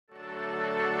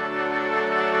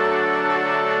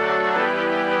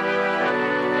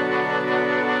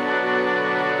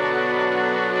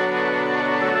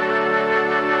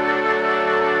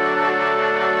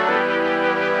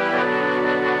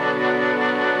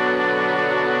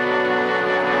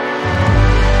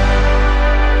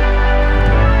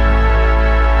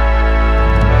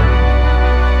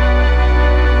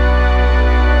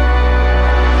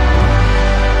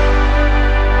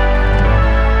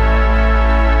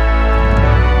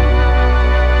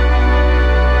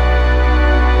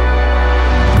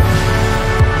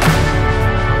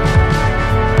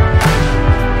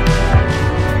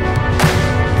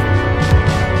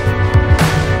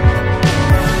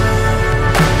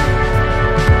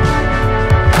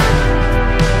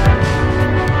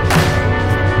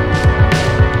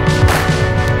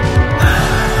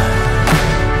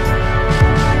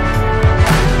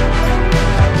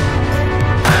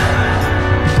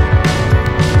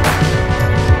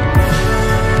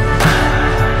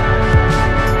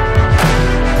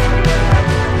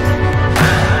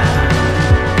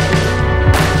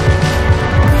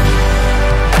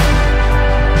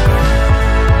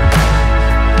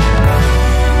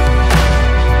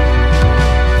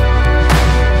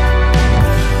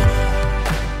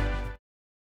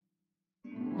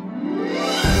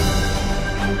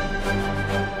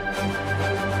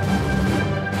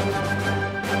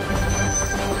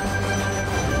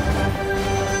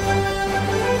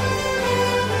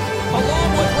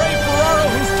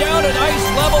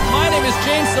leveled. My name is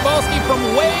James Vaukie from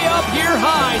way up here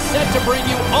high, set to bring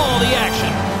you all the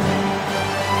action.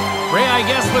 Ray, I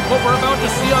guess with what we're about to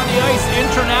see on the ice,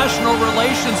 international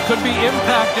relations could be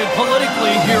impacted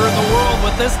politically here in the world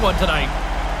with this one tonight.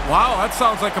 Wow, that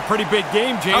sounds like a pretty big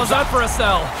game, James. How's that for a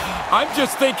sell? I'm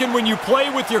just thinking when you play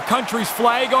with your country's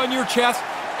flag on your chest,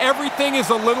 everything is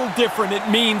a little different. It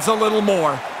means a little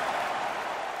more.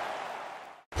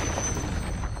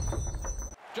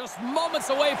 Just moments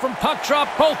away from puck drop,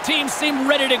 both teams seem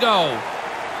ready to go.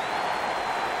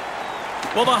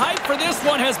 Well, the hype for this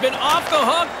one has been off the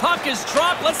hook. Puck is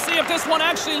dropped. Let's see if this one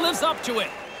actually lives up to it.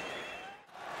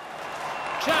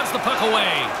 Jabs the puck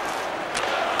away.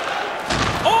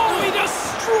 Oh, he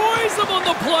destroys him on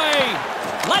the play.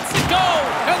 Lets it go,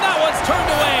 and that one's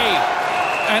turned away.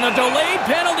 And a delayed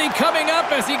penalty coming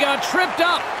up as he got tripped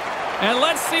up. And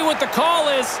let's see what the call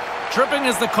is. Tripping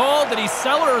is the call. Did he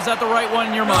sell or is that the right one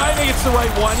in your mind? I think it's the right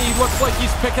one. He looks like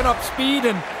he's picking up speed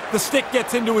and the stick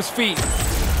gets into his feet.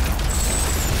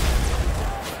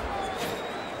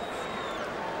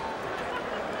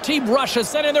 Team Russia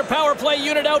sending their power play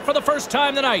unit out for the first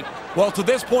time tonight. Well, to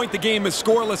this point, the game is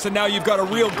scoreless, and now you've got a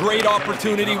real great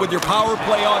opportunity with your power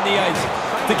play on the ice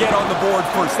to get on the board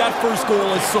first. That first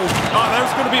goal is so... Oh, there's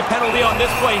going to be a penalty on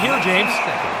this play here, James.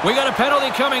 We got a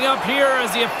penalty coming up here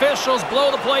as the officials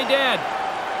blow the play dead.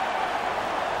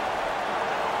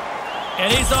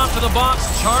 And he's off to the box.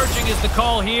 Charging is the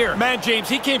call here. Man, James,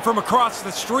 he came from across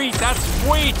the street. That's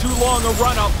way too long a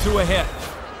run-up to a hit.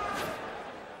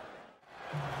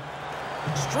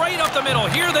 Straight up the middle.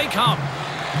 Here they come.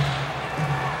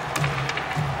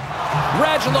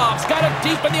 Radulov's got it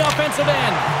deep in the offensive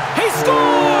end. He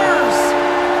scores!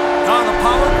 Now the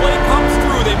power play comes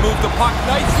through. They move the puck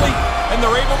nicely, and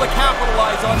they're able to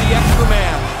capitalize on the extra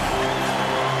man.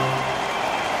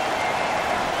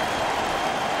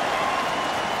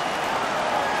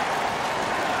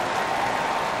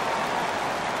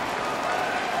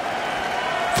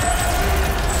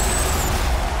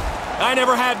 I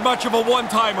never had much of a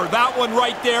one-timer. That one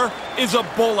right there is a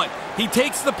bullet. He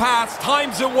takes the pass,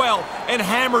 times it well, and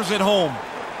hammers it home.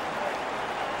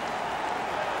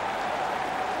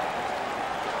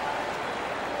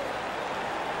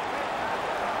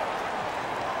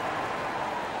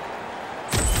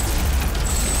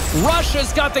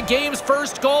 Russia's got the game's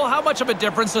first goal. How much of a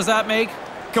difference does that make?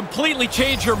 Completely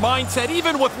change your mindset.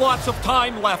 Even with lots of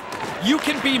time left, you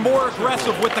can be more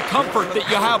aggressive with the comfort that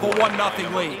you have a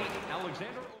 1-0 lead.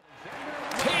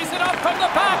 Tees it up from the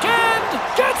back end.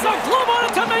 Gets a glove on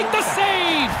it to make the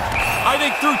save. I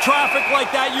think through traffic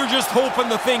like that, you're just hoping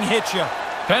the thing hits you.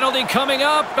 Penalty coming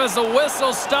up as the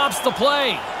whistle stops the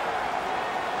play.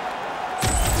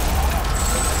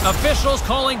 Officials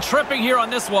calling tripping here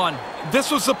on this one. This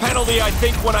was the penalty I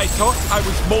think when I took. I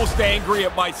was most angry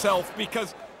at myself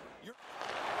because...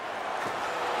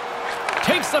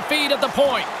 Takes the feed at the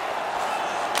point.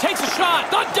 Takes a shot.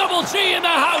 The double G in the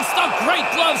house. The great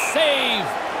glove save.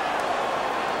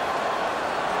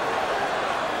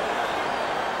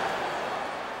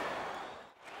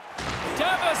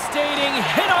 Devastating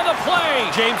hit on the play.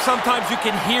 James, sometimes you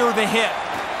can hear the hit.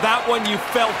 That one, you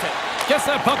felt it. Gets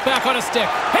that puck back on a stick.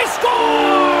 He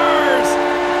scores!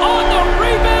 On the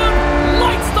rebound,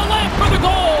 lights the lamp for the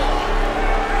goal.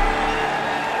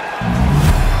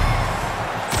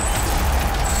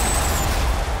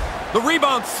 The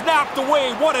rebound snapped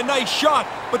away. What a nice shot.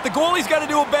 But the goalie's got to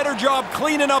do a better job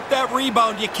cleaning up that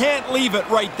rebound. You can't leave it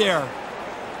right there.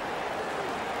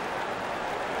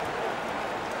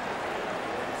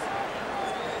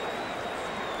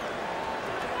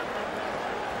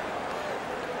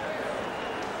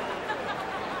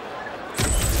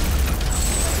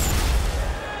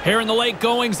 Here in the late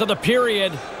goings of the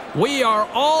period, we are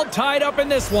all tied up in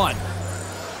this one.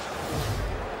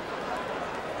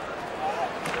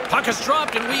 Puck is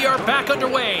dropped and we are back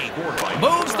underway.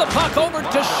 Moves the puck over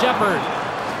to Shepard.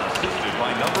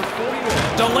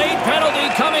 Delayed penalty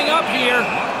coming up here.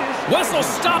 Whistle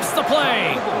stops the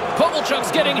play.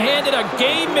 Kovalchuk's getting handed a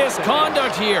game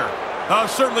misconduct here.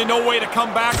 Certainly no way to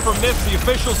come back from this. The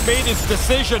officials made his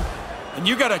decision. And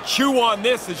you got to chew on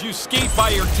this as you skate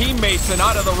by your teammates and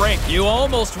out of the rink. You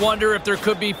almost wonder if there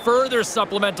could be further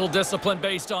supplemental discipline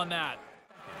based on that.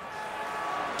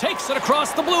 Takes it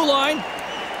across the blue line.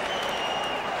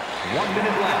 1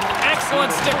 minute left.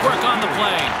 Excellent stick work on the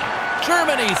play.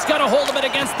 Germany's got a hold of it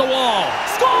against the wall.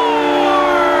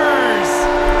 Scores!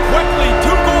 Quickly,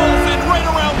 2 goals in right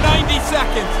around 90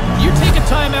 seconds. You take a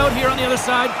timeout here on the other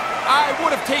side? I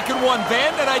would have taken one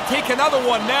then, and I'd take another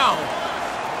one now.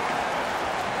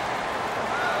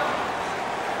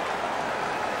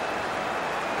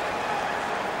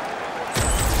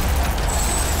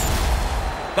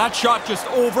 That shot just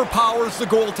overpowers the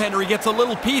goaltender. He gets a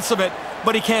little piece of it,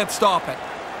 but he can't stop it.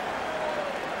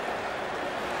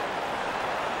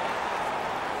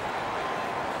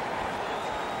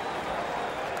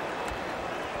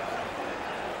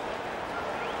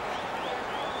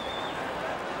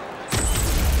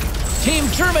 Team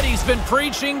Germany's been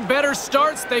preaching better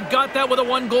starts. They've got that with a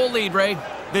 1-goal lead, Ray.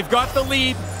 They've got the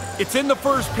lead. It's in the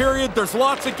first period. There's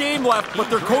lots of game left, but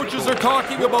their coaches are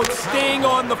talking about staying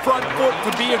on the front foot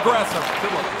to be aggressive.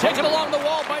 Taken along the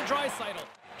wall by Draisaitl.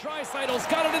 Draisaitl's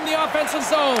got it in the offensive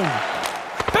zone.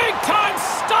 Big time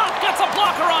stop. Gets a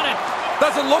blocker on it.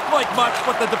 Doesn't look like much,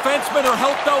 but the defensemen are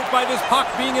helped out by this puck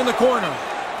being in the corner.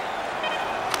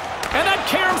 And that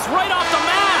caroms right off the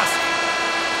mask.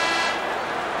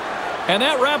 And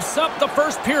that wraps up the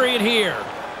first period here.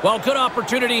 Well, good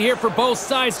opportunity here for both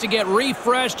sides to get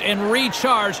refreshed and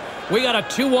recharged. We got a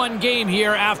 2-1 game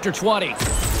here after 20.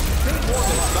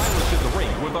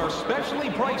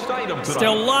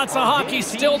 Still lots of hockey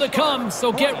still to come,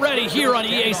 so get ready here on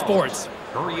EA Sports.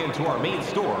 Hurry into our main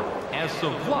store as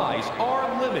supplies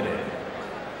are limited.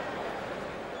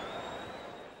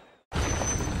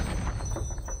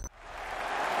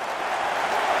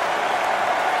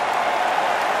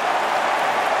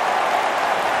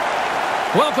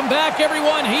 Welcome back,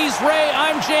 everyone. He's Ray.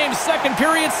 I'm James. Second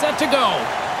period set to go.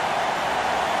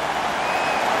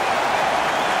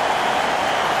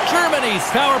 Germany's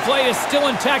power play is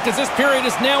still intact as this period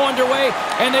is now underway,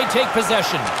 and they take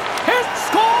possession. Hit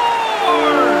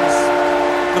scores!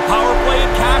 The power play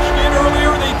had cashed in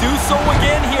earlier. They do so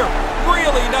again here.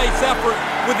 Really nice effort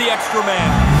with the extra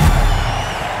man.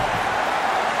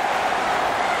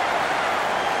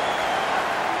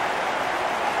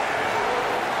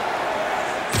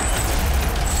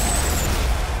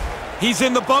 He's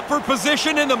in the bumper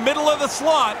position in the middle of the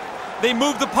slot. They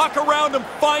move the puck around and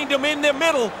find him in the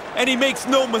middle, and he makes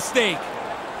no mistake.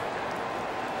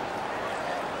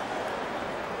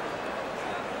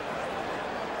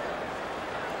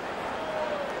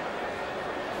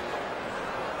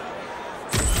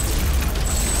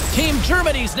 Team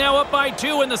Germany's now up by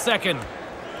 2 in the second.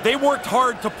 They worked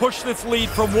hard to push this lead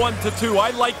from 1 to 2.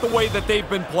 I like the way that they've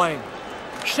been playing.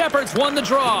 Shepard's won the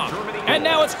draw, and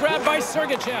now it's grabbed by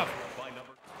Sergachev.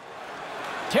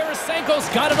 Tarasenko's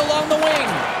got it along the wing.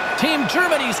 Team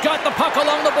Germany's got the puck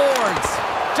along the boards.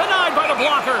 Denied by the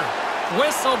blocker.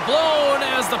 Whistle blown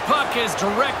as the puck is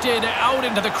directed out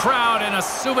into the crowd, and a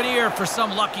souvenir for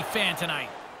some lucky fan tonight.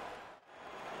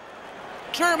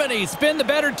 Germany's been the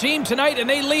better team tonight, and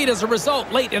they lead as a result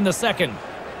late in the second.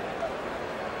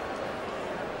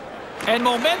 And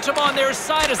momentum on their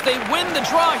side as they win the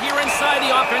draw here inside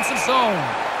the offensive zone.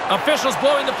 Officials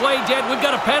blowing the play dead. We've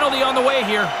got a penalty on the way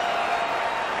here.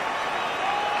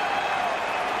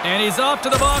 And he's off to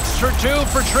the box for 2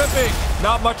 for tripping.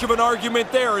 Not much of an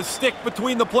argument there. His stick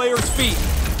between the player's feet.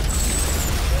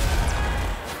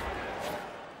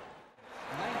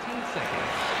 19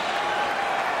 seconds.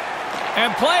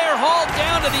 And player hauled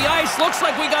down to the ice. Looks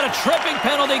like we got a tripping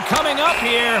penalty coming up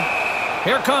here.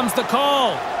 Here comes the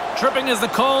call. Tripping is the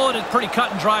call, and it's pretty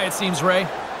cut and dry, it seems, Ray.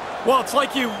 Well, it's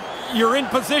like you're in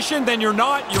position, then you're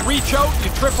not. You reach out, you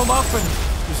trip them up, and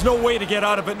there's no way to get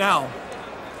out of it now.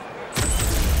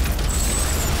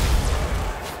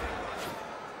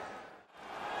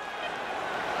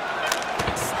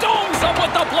 Stones up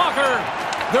with the blocker.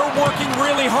 They're working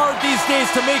really hard these days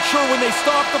to make sure when they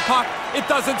stop the puck, it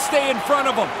doesn't stay in front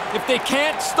of them. If they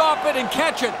can't stop it and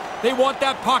catch it, they want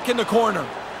that puck in the corner.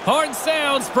 Horn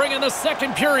sounds, bringing the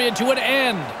second period to an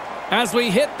end. As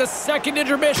we hit the second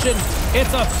intermission,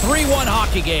 it's a 3-1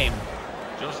 hockey game.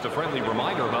 Just a friendly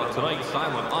reminder about tonight's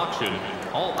silent auction.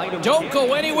 All items Don't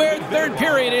go anywhere. Third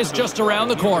period is just around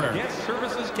the corner. Guest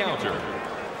services counter.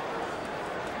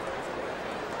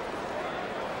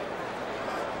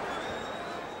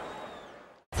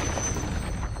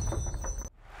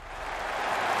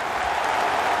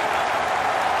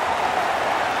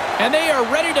 And they are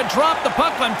ready to drop the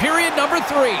puck on period number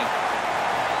 3.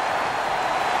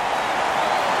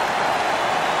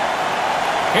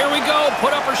 Here we go.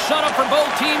 Put up or shut up for both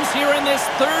teams here in this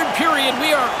third period.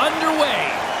 We are underway.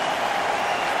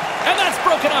 And that's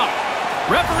broken up.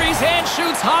 Referee's hand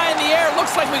shoots high in the air.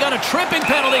 Looks like we got a tripping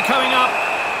penalty coming up.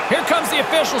 Here comes the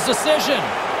official's decision.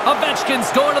 Ovechkin's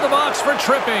going to the box for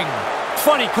tripping.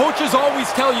 Funny, coaches always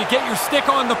tell you, get your stick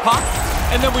on the puck.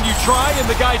 And then when you try and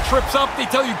the guy trips up, they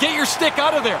tell you, get your stick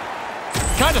out of there.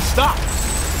 Kind of stop.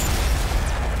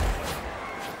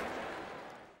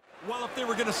 Well, if they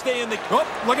were going to stay in the... Oh,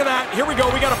 look at that. Here we go.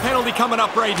 We got a penalty coming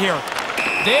up right here.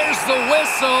 There's the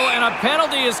whistle, and a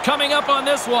penalty is coming up on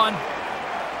this one.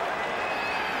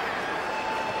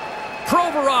 Pro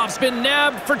Provorov's been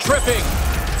nabbed for tripping.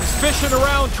 He's fishing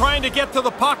around trying to get to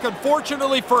the puck.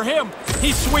 Unfortunately for him,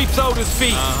 he sweeps out his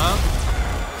feet.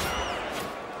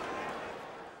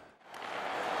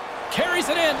 Carries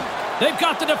it in. They've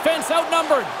got the defense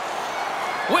outnumbered.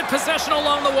 With possession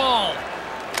along the wall.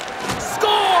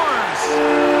 Scores!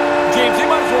 James, they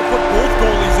might as well put both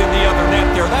goalies in the other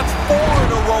net there. That's 4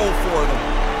 in a row for them.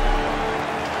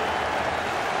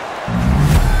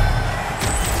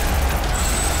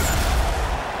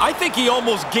 I think he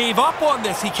almost gave up on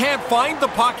this. He can't find the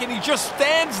puck, and he just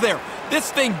stands there.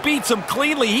 This thing beats him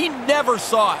cleanly. He never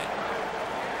saw it.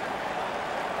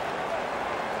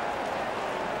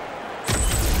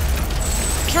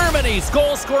 Germany's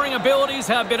goal-scoring abilities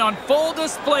have been on full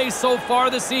display so far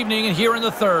this evening and here in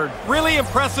the third. Really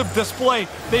impressive display.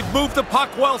 They've moved the puck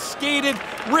well, skated,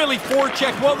 really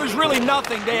forechecked. Well, there's really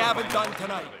nothing they haven't done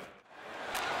tonight.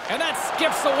 And that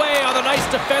skips away on a nice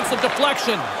defensive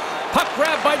deflection. Puck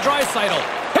grabbed by Draisaitl.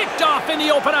 Picked off in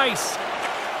the open ice.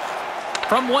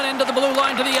 From one end of the blue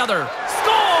line to the other.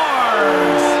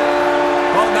 Scores!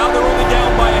 Well, now they're only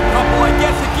down by a couple. I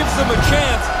guess it gives them a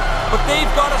chance, but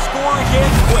they've got to score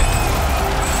again quick.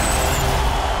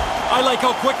 I like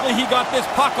how quickly he got this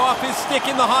puck off his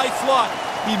stick in the high slot.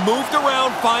 He moved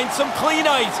around, find some clean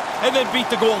ice, and then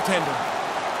beat the goaltender.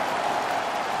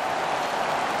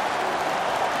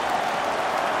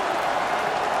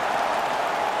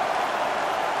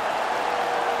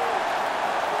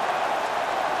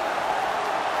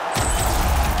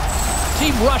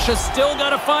 Team Russia's still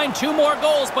got to find 2 more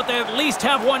goals, but they at least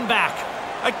have one back.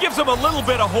 That gives them a little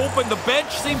bit of hope, and the bench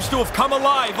seems to have come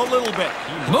alive a little bit.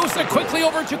 Moves it quickly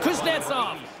over to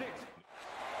Kuznetsov.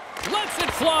 Lets it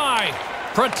fly.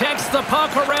 Protects the puck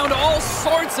around all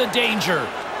sorts of danger.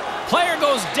 Player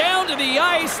goes down to the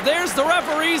ice. There's the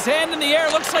referee's hand in the air.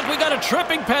 Looks like we got a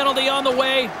tripping penalty on the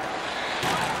way.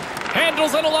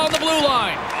 Handles it along the blue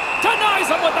line. Denies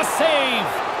him with the save.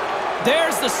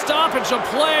 There's the stoppage of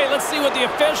play. Let's see what the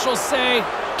officials say.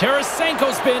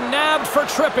 Tarasenko's been nabbed for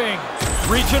tripping.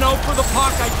 Reaching out for the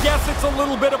puck. I guess it's a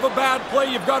little bit of a bad play.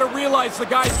 You've got to realize the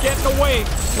guy's getting away.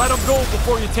 Let him go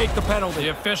before you take the penalty. The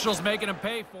official's making him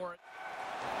pay for it.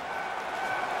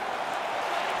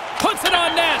 Puts it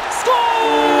on net.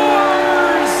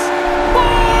 Scores!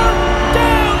 Bar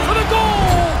down for the goal!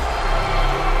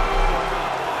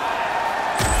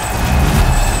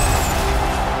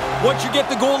 Once you get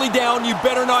the goalie down, you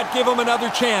better not give him another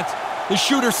chance. The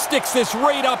shooter sticks this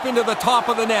right up into the top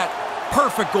of the net.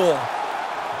 Perfect goal.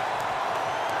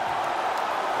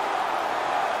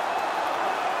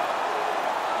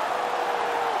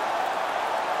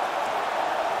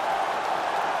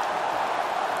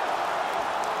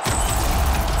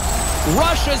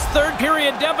 Russia's third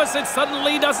period deficit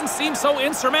suddenly doesn't seem so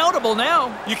insurmountable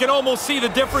now. You can almost see the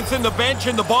difference in the bench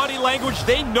and the body language.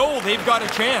 They know they've got a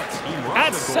chance.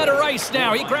 At center ice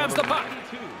now. He grabs the puck.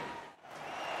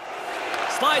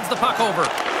 Slides the puck over.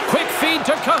 Quick feed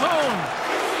to Cahoon.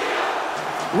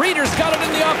 Reeder's got it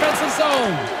in the offensive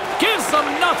zone. Gives them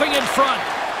nothing in front.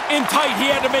 In tight, he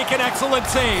had to make an excellent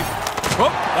save.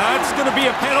 Oh, that's going to be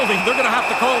a penalty. They're going to have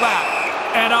to call that.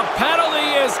 And a penalty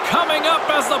is coming up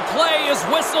as the play is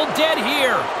whistled dead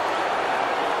here.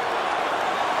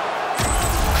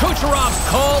 Kucherov's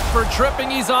called for tripping.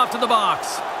 He's off to the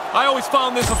box. I always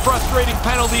found this a frustrating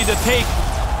penalty to take.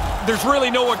 There's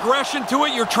really no aggression to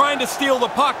it. You're trying to steal the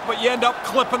puck, but you end up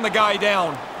clipping the guy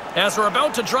down. As we're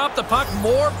about to drop the puck,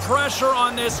 more pressure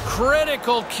on this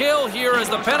critical kill here as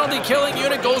the penalty killing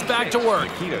unit goes back to work.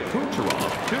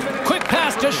 Quick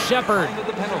pass to Shepard.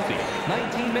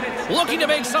 Looking to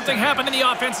make something happen in the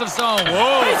offensive zone.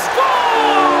 Whoa. He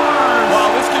scores!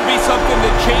 Well, this could be something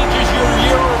that changes your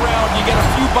year around. You get a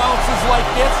few bounces like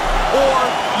this, or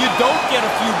you don't get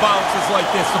a few bounces like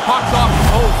this. The puck's off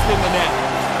the post in the net.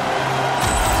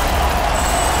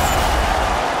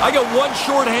 I got one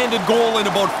shorthanded goal in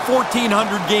about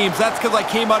 1,400 games. That's because I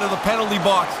came out of the penalty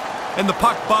box and the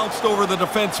puck bounced over the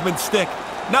defenseman's stick.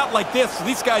 Not like this.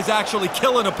 These guys actually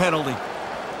killing a penalty.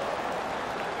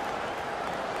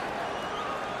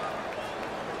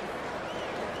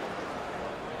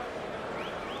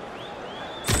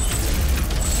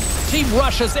 Team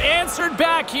Russia's answered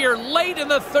back here late in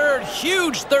the third.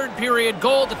 Huge third period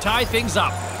goal to tie things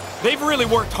up. They've really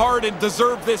worked hard and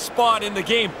deserved this spot in the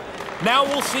game. Now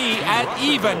we'll see, at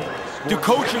even, do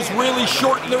coaches really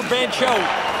shorten their bench out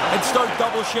and start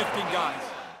double shifting guys?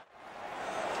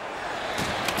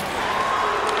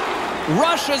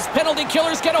 Russia's penalty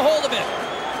killers get a hold of it.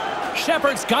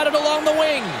 Shepard's got it along the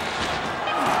wing.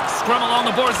 Scrum along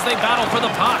the boards as they battle for the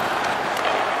puck.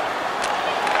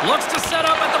 Looks to set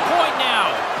up at the point now.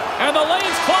 And the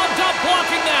lane's clogged up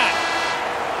blocking that.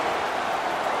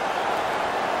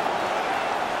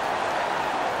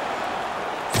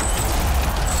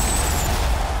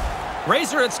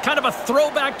 Razor, it's kind of a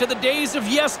throwback to the days of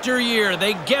yesteryear.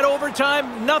 They get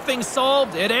overtime, nothing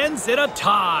solved. It ends in a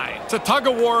tie. It's a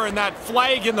tug-of-war, and that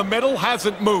flag in the middle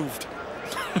hasn't moved.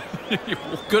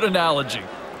 Good analogy.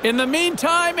 In the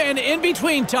meantime and in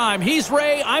between time, he's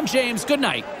Ray, I'm James. Good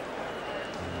night.